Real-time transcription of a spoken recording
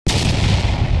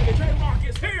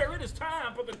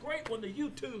great one, the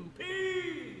YouTube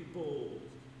People's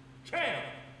Champ.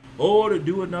 Or to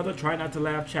do another Try Not to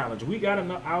Laugh challenge. We got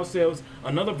ourselves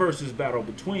another versus battle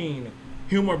between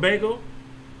Humorbagel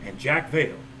and Jack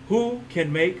Vale. Who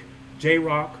can make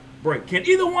J-Rocc break? Can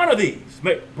either one of these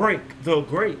break the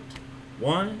great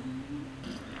one?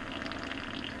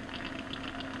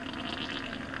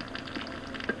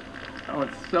 Oh,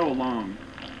 it's so long.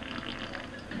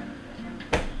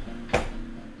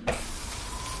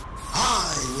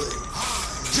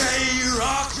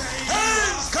 J-Rocc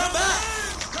has come back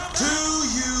to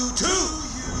YouTube.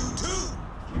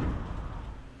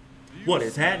 What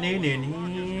is happening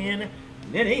in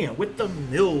with the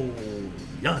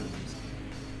millions?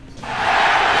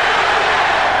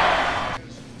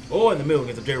 Oh, and the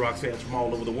millions of J-Rocc fans from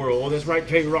all over the world. Oh, that's right,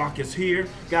 J-Rocc is here.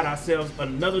 Got ourselves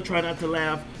another Try Not to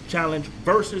Laugh challenge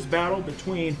versus battle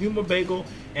between Humorbagel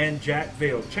and Jack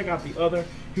Vale. Check out the other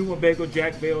Humorbagel,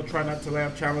 Jack Vale Try Not to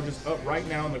Laugh challenges up right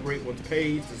now on the Great Ones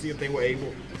page to see if they were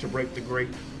able to break the Great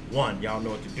One. Y'all know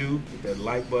what to do. Hit that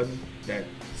like button, that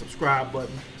subscribe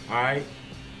button. All right.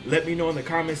 Let me know in the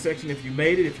comment section if you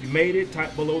made it. If you made it,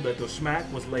 type below that the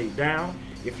smack was laid down.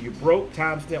 If you broke,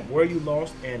 timestamp where you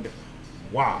lost and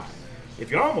why.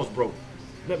 If you almost broke,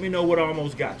 let me know what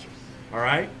almost got you. All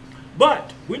right?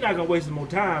 But we're not going to waste more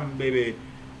time, baby.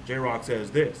 J-Rocc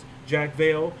says this. Jack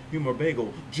Vale,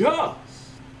 Humorbagel, just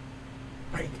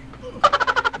break it.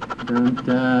 Dun, dun,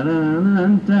 dun,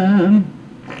 dun, dun.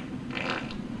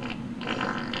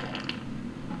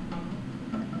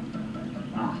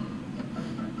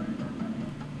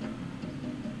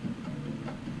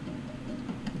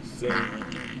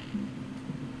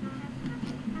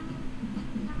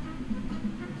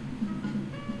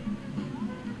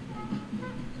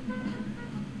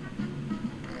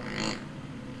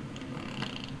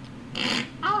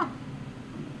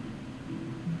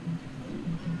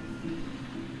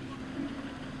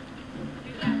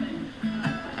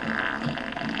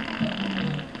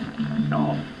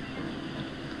 No.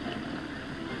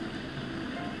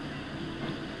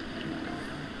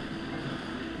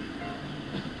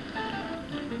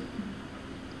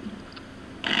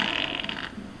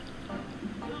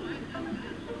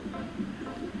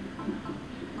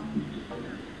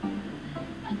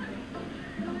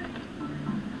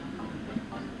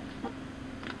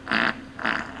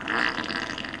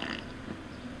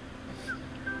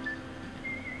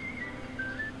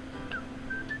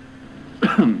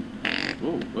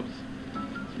 Oh, whoops.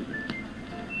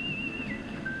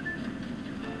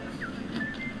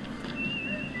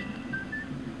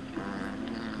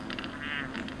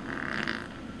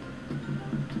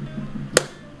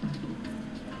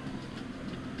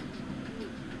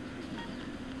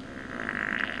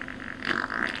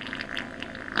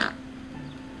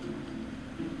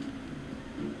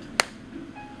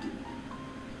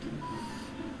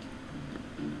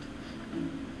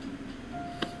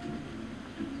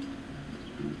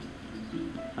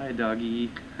 Hi,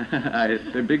 doggy. Hi,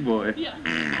 they're big boy. Yeah.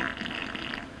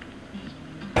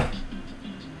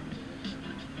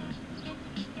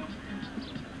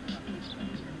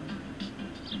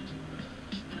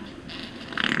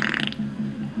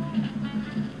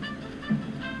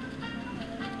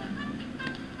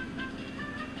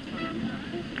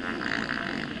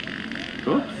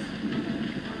 Oops.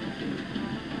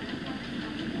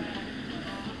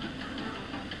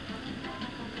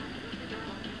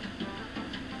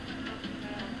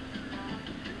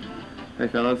 Hey,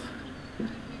 fellas.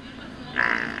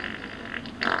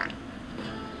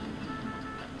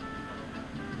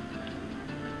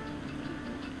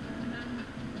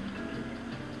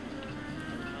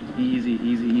 Easy,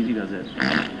 easy, easy does it.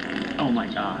 Oh my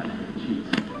god. Jeez.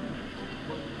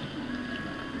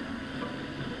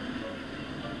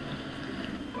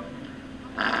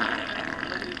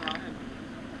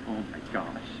 Oh my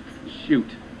gosh.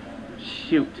 Shoot.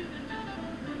 Shoot.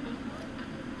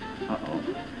 Uh-oh.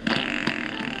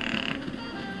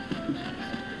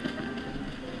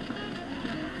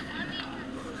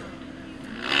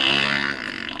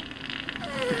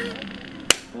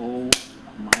 Oh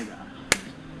my gosh.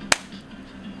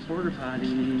 Porta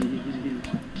potty.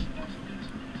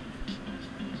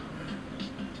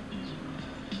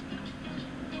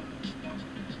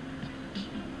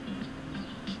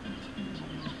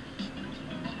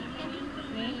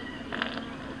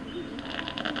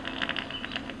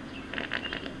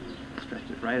 Stretch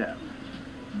it right out.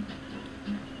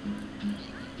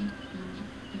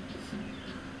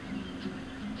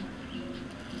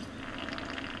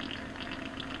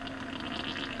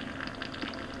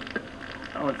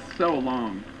 Oh, it's so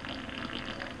long.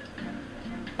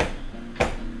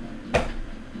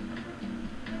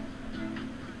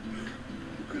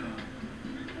 God.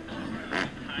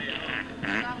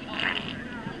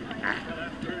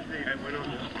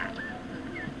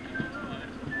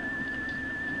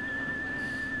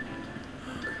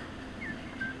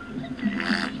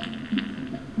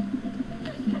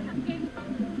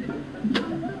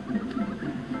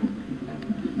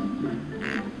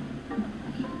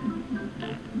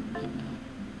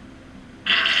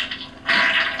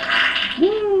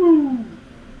 Woo!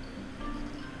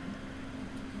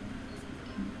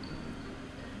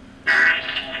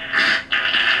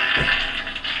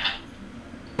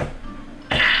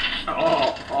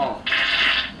 Oh, oh.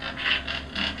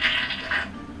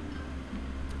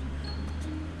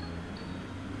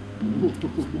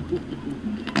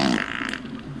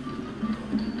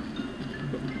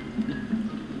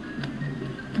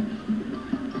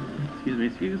 Excuse me,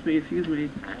 excuse me, excuse me.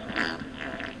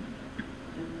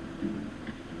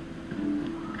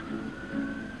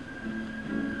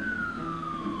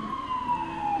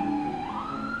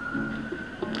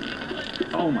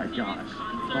 Oh my gosh.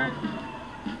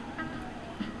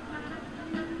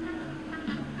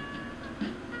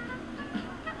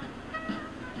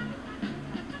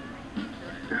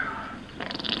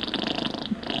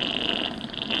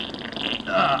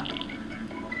 Oh.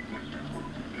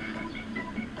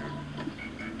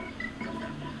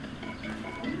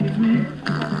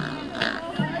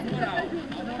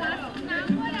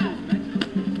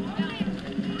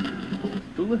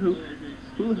 Hula hoop.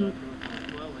 Hula hoop.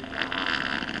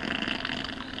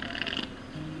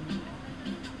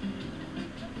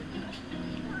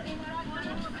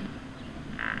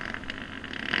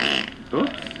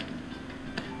 Oops.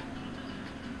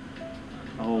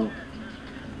 Oh.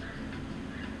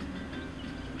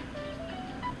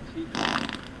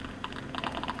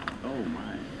 Oh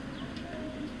my.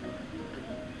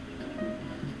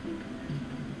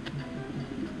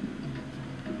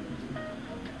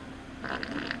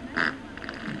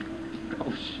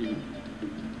 Oh shoot.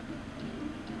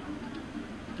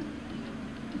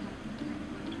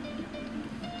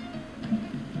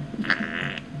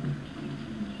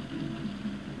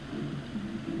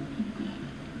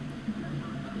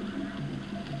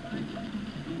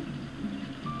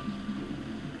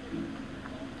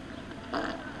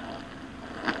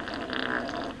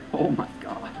 Oh my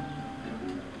god.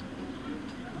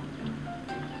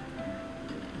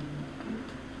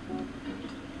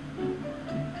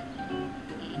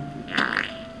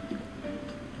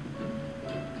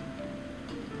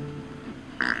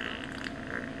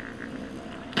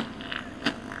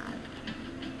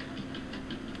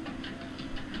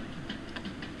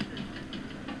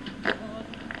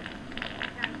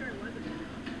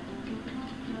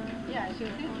 Yeah, she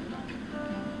was.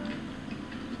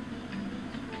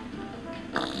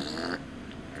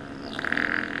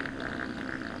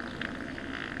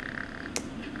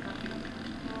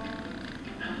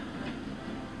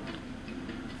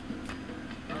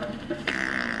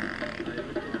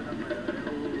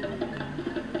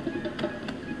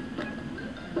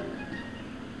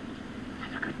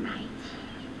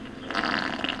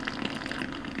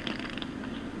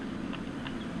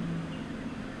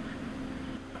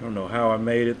 I don't know how I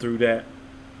made it through that.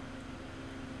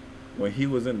 When he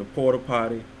was in the porta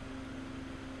potty,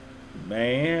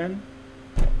 man,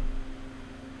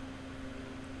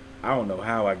 I don't know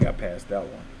how I got past that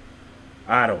one.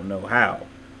 I don't know how.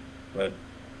 But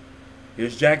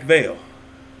here's Jack Vale.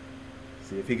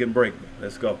 See if he can break me.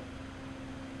 Let's go.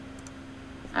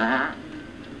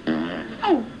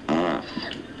 Oh.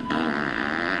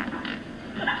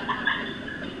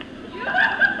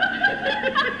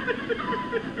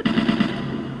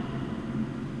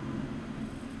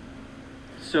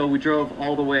 So we drove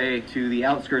all the way to the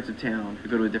outskirts of town to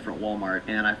go to a different Walmart,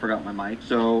 and I forgot my mic.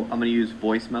 So I'm gonna use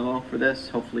voice memo for this.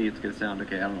 Hopefully it's gonna sound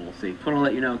okay. I don't know, we'll see. Just wanna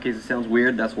let you know in case it sounds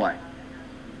weird, that's why.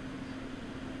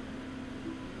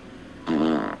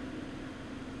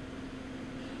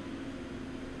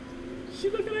 She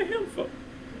looking at him for.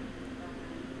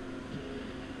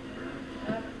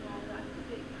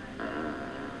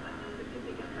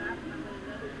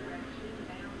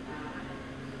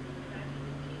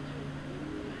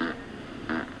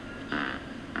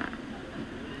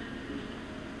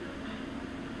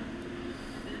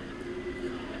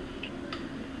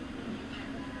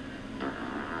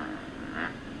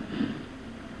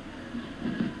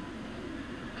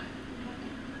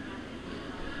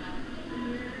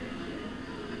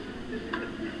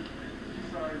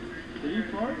 Did you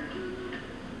fart?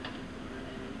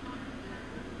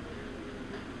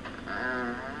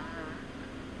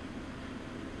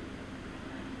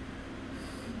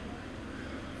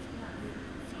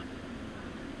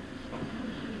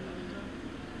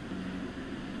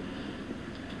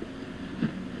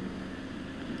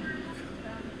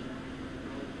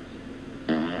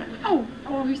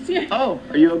 Oh, you scared? Oh,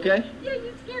 are you okay? Yeah,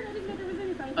 you scared. I didn't know there was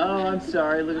anybody. Oh, I'm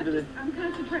sorry. Look at the. I'm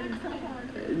concentrating so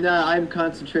hard. No, I'm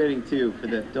concentrating too for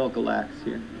the Dulcolax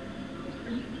here.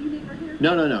 Do you need her here?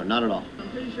 No, not at all. I'm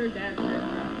pretty sure Dad's there.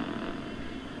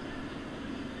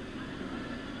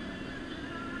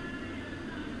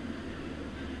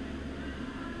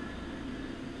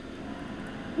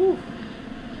 Whew.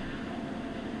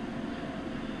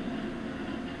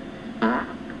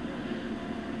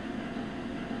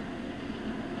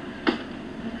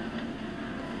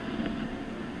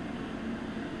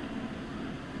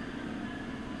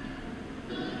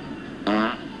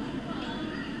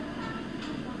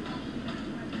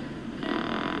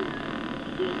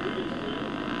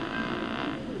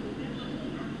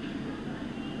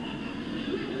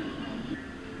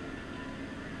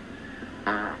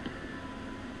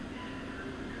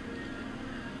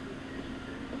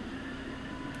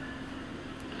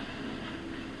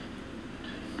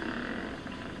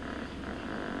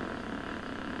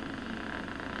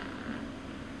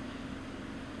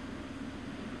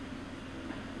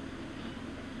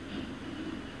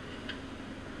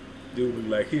 Dude look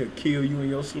like he'll kill you in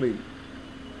your sleep.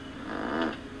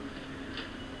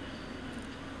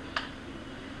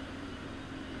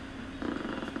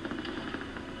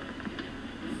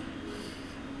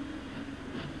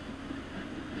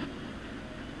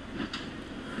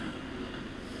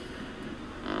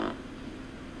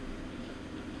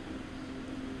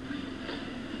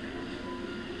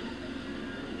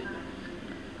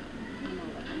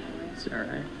 It's all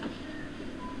right.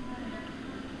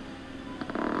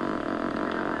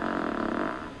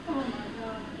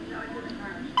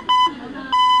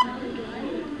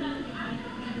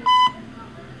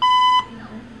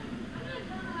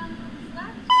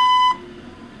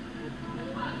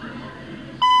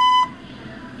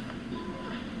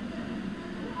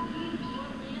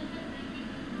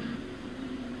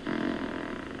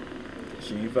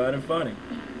 She ain't finding funny.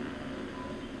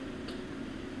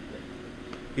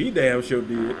 He damn sure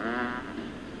did.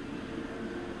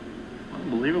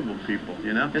 Unbelievable people,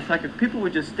 you know? It's like if people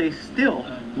would just stay still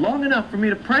long enough for me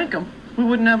to prank them, we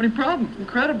wouldn't have any problem.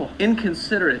 Incredible.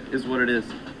 Inconsiderate is what it is.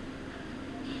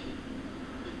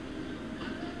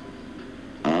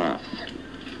 Are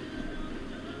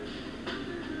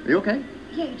you okay?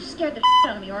 Yeah, you just scared the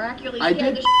out of me, or accurately I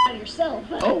scared did- the out of yourself.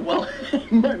 Oh, well,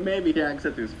 maybe, yeah,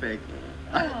 except it was fake.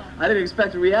 Oh. I didn't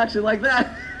expect a reaction like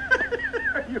that.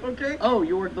 Are you okay? Oh,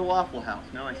 you work at the Waffle House.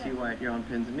 Now I see why you're on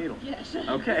pins and needles. Yes.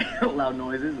 Okay, loud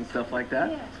noises and stuff like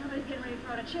that. Yeah, somebody's getting ready to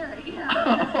throw out a charity.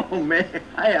 Yeah. Oh, man.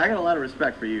 Hey, I got a lot of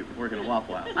respect for you working at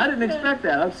Waffle House. I didn't expect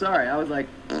that. I'm sorry. I was like,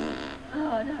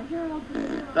 Oh, no, you're all good.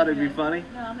 You're all thought it'd be good. funny.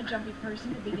 No, I'm a jumpy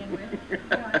person to begin with.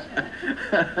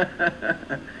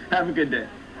 Gotcha. Have a good day.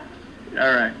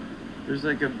 All right. There's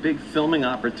like a big filming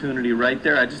opportunity right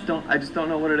there. I just don't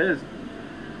know what it is.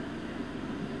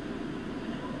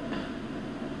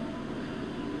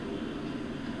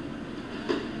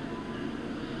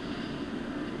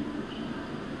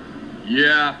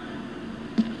 Yeah.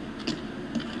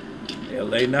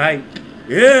 LA night.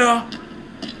 Yeah.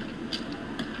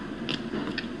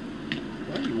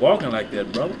 Why are you walking like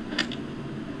that, brother?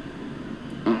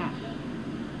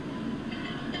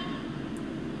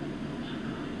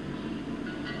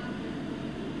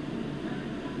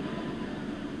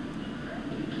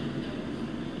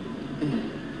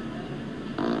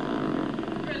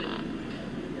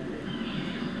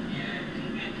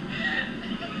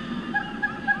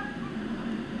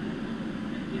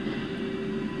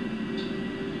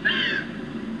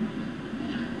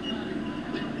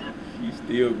 She's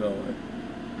still going.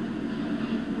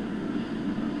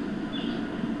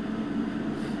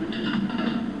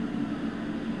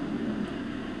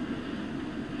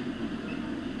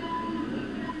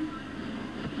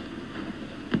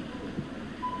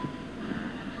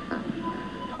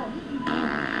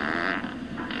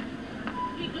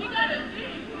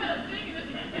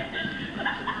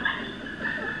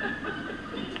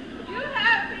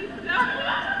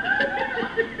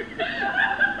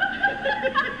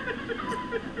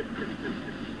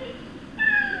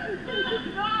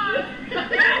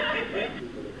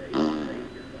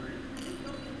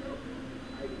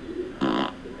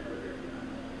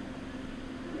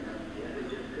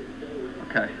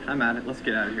 Okay, I'm at it. Let's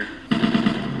get out of here.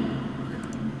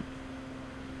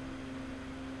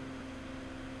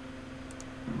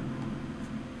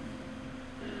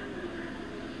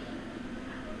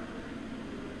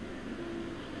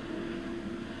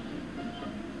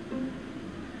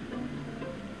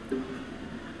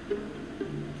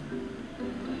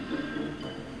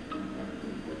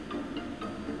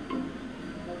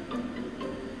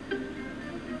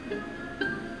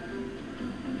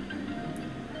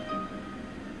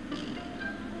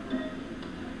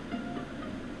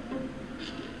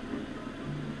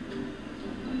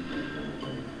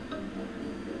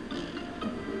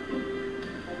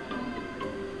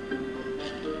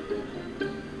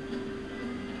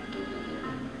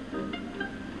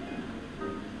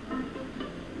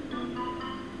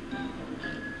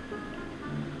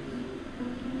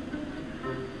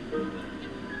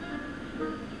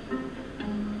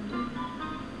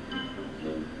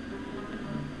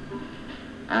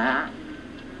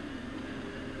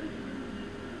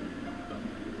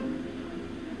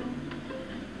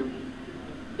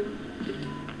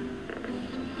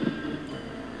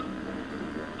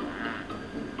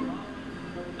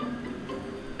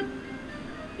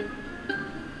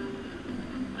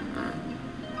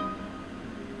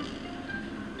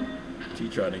 She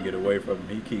trying to get away from him.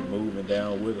 He keep moving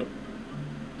down with her.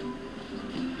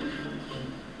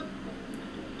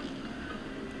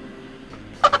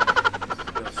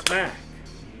 The smack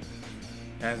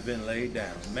has been laid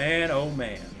down. Man, oh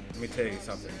man. Let me tell you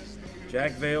something.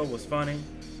 Jack Vale was funny,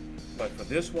 but for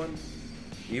this one,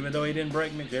 even though he didn't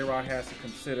break me, J-Rocc has to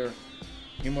consider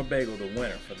Humorbagel the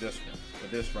winner for this one, for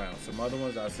this round. Some other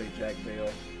ones, I say Jack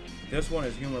Vale. This one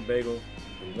is Humorbagel,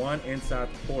 the one inside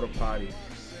the porta potty.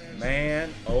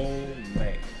 Man, oh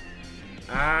man.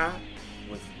 I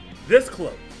was this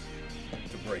close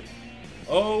to breaking.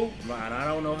 Oh man, I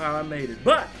don't know how I made it,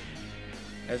 but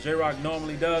as J-Rocc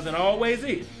normally does and always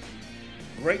is,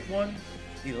 great one,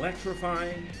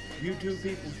 electrifying, YouTube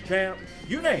people's champ,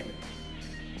 you name it.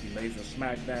 He lays a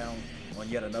smackdown on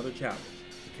yet another challenge.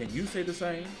 Can you say the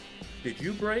same? Did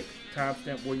you break?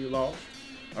 Timestamp where you lost.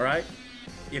 All right.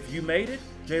 If you made it,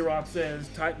 J-Rocc says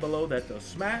type below that the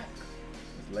smack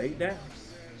is laid down.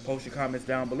 Post your comments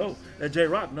down below. Let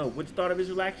J-Rocc know what you thought of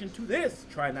his reaction to this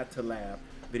Try Not to Laugh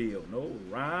video. No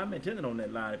rhyme intended on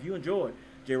that line. If you enjoyed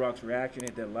J-Rocc's reaction,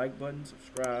 hit that like button,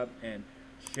 subscribe, and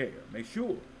share. Make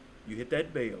sure you hit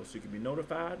that bell so you can be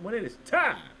notified when it is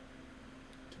time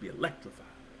to be electrified.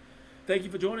 Thank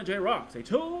you for joining J-Rocc. Stay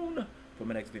tuned for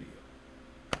my next video.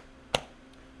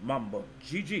 Mamba,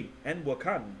 GG, and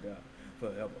Wakanda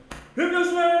forever. Hit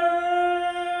this way!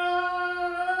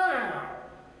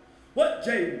 What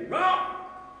J-Rocc?